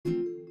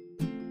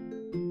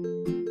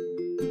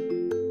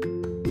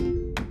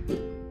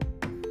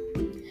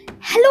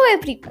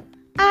everyone.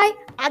 I,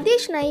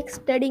 Adesh Naik,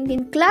 studying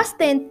in class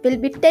 10th, will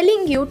be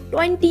telling you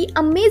 20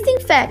 amazing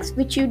facts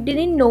which you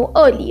didn't know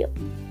earlier.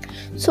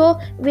 So,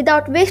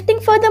 without wasting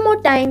further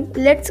more time,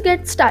 let's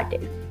get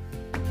started.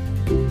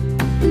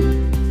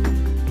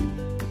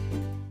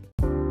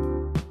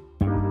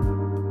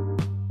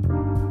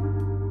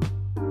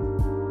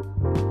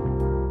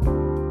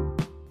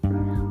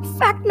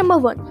 Fact number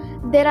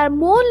 1. There are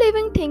more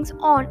living things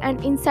on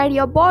and inside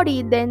your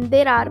body than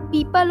there are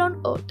people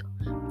on earth.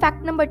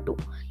 Fact number 2.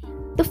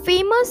 The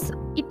famous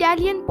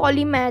Italian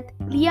polymath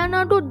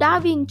Leonardo da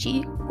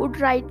Vinci could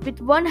write with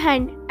one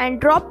hand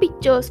and draw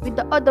pictures with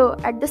the other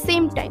at the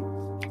same time.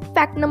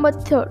 Fact number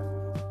 3.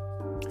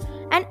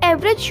 An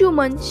average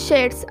human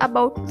sheds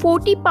about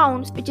 40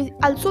 pounds, which is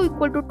also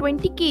equal to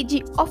 20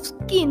 kg of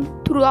skin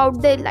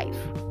throughout their life.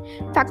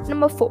 Fact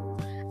number 4.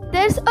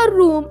 There's a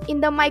room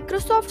in the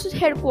Microsoft's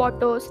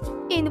headquarters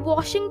in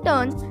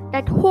Washington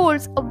that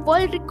holds a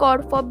world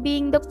record for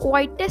being the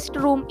quietest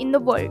room in the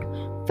world.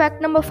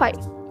 Fact number 5.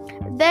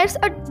 There's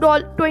a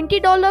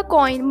 $20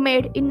 coin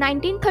made in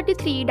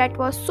 1933 that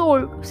was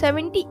sold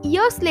 70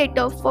 years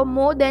later for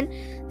more than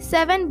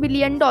 $7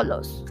 billion.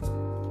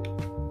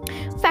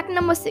 Fact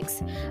number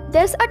 6.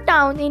 There's a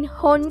town in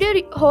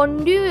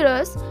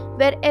Honduras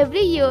where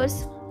every year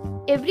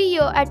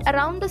at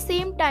around the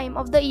same time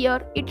of the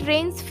year it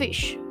rains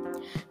fish.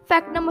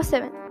 Fact number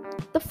 7.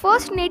 The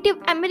first Native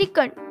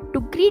American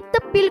to greet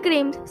the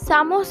pilgrims,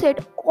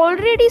 Samoset,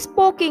 already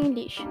spoke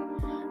English.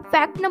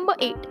 Fact number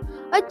 8.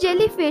 A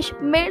jellyfish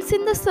melts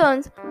in the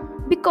sun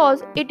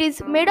because it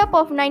is made up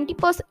of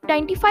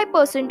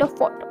 95% of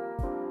water.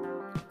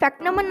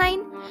 Fact number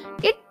 9.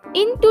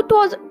 In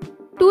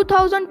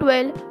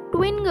 2012,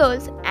 twin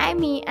girls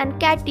Amy and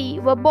Katie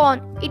were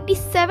born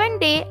 87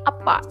 days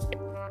apart.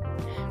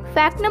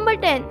 Fact number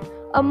 10.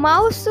 A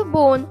mouse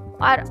bone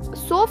are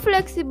so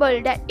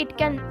flexible that it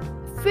can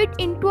fit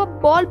into a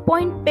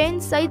ballpoint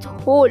pen size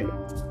hole.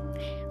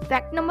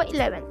 Fact number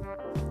 11.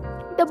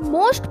 The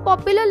most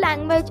popular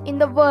language in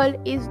the world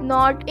is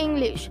not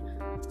English,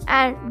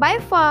 and by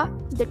far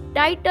the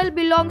title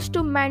belongs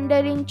to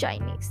Mandarin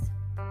Chinese.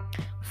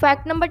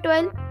 Fact number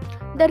 12.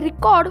 The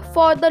record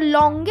for the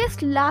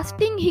longest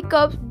lasting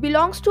hiccups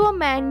belongs to a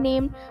man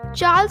named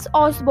Charles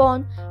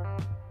Osborne.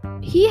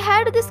 He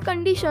had this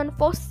condition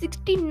for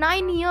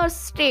 69 years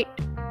straight.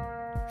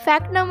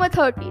 Fact number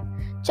 13.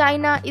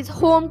 China is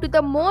home to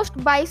the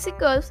most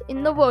bicycles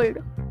in the world.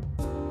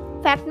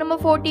 Fact number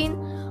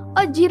 14.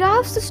 A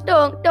giraffe's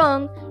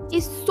tongue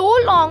is so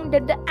long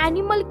that the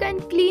animal can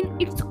clean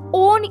its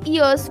own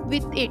ears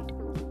with it.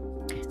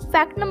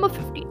 Fact number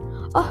 15.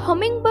 A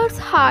hummingbird's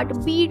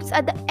heart beats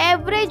at the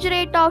average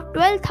rate of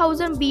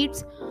 12,000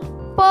 beats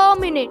per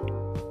minute.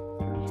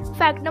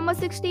 Fact number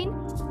 16.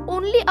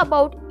 Only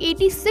about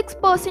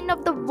 86%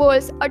 of the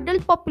world's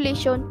adult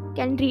population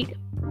can read.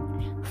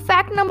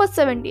 Fact number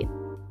 17.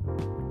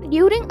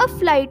 During a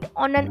flight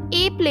on an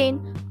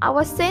airplane,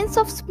 our sense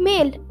of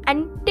smell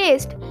and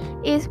taste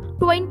is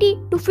 20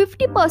 to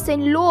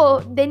 50%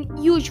 lower than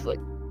usual.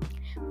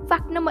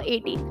 Fact number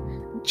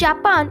 18.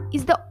 Japan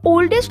is the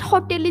oldest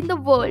hotel in the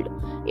world.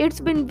 It's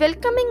been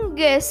welcoming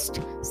guests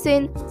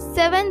since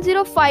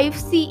 705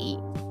 CE.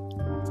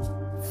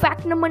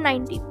 Fact number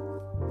 19.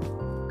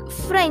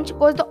 French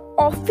was the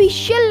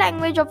official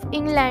language of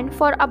England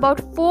for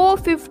about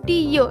 450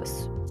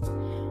 years.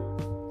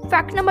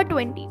 Fact number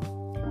 20.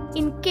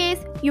 In case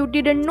you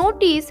didn't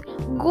notice,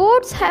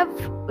 goats have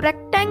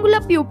rectangular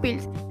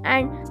pupils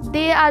and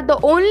they are the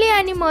only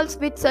animals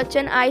with such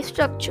an eye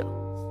structure.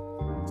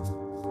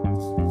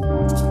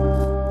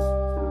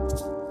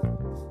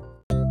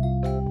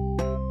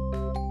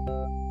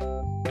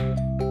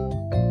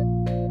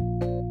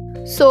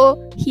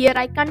 So, here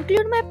I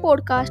conclude my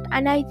podcast,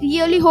 and I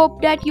really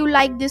hope that you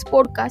like this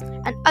podcast,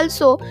 and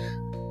also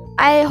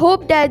I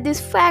hope that these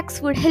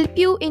facts would help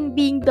you in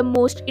being the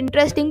most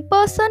interesting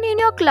person in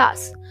your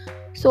class.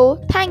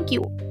 So, thank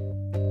you.